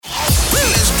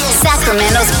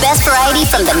Sacramento's best variety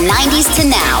from the 90s to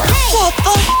now.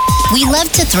 We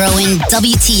love to throw in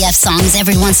WTF songs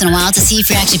every once in a while to see if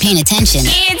you're actually paying attention.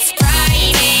 It's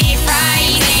Friday,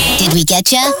 Friday. Did we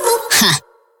get ya? Huh.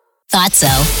 Thought so.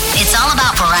 It's all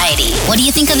about variety. What do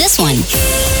you think of this one?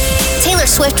 Taylor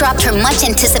Swift dropped her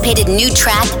much-anticipated new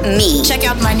track, Me. Check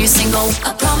out my new single.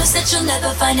 I promise that you'll never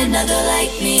find another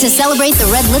like me. To celebrate the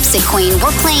Red Lipstick Queen,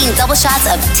 we're playing double shots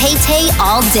of Tay-Tay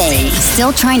all day.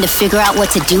 Still trying to figure out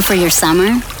what to do for your summer?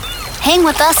 Hang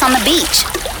with us on the beach.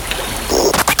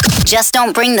 Just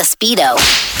don't bring the Speedo.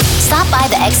 Stop by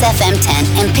the XFM tent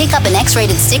and pick up an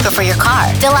X-rated sticker for your car.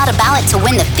 Fill out a ballot to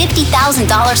win the $50,000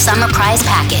 summer prize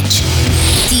package.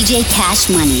 DJ Cash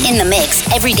Money in the mix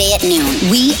every day at noon.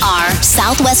 We are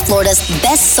Southwest Florida's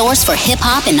best source for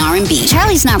hip-hop and R&B.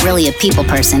 Charlie's not really a people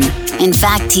person. In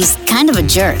fact, he's kind of a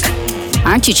jerk.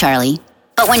 Aren't you, Charlie?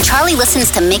 But when Charlie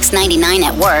listens to Mix 99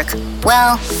 at work,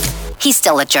 well, he's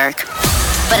still a jerk.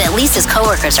 But at least his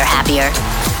coworkers are happier.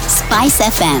 Spice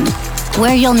FM,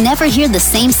 where you'll never hear the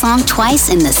same song twice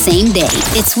in the same day.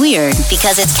 It's weird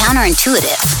because it's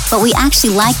counterintuitive, but we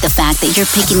actually like the fact that you're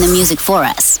picking the music for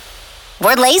us.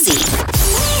 We're lazy.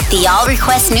 The All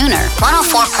Request Nooner,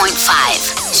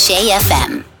 104.5, Shay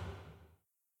FM.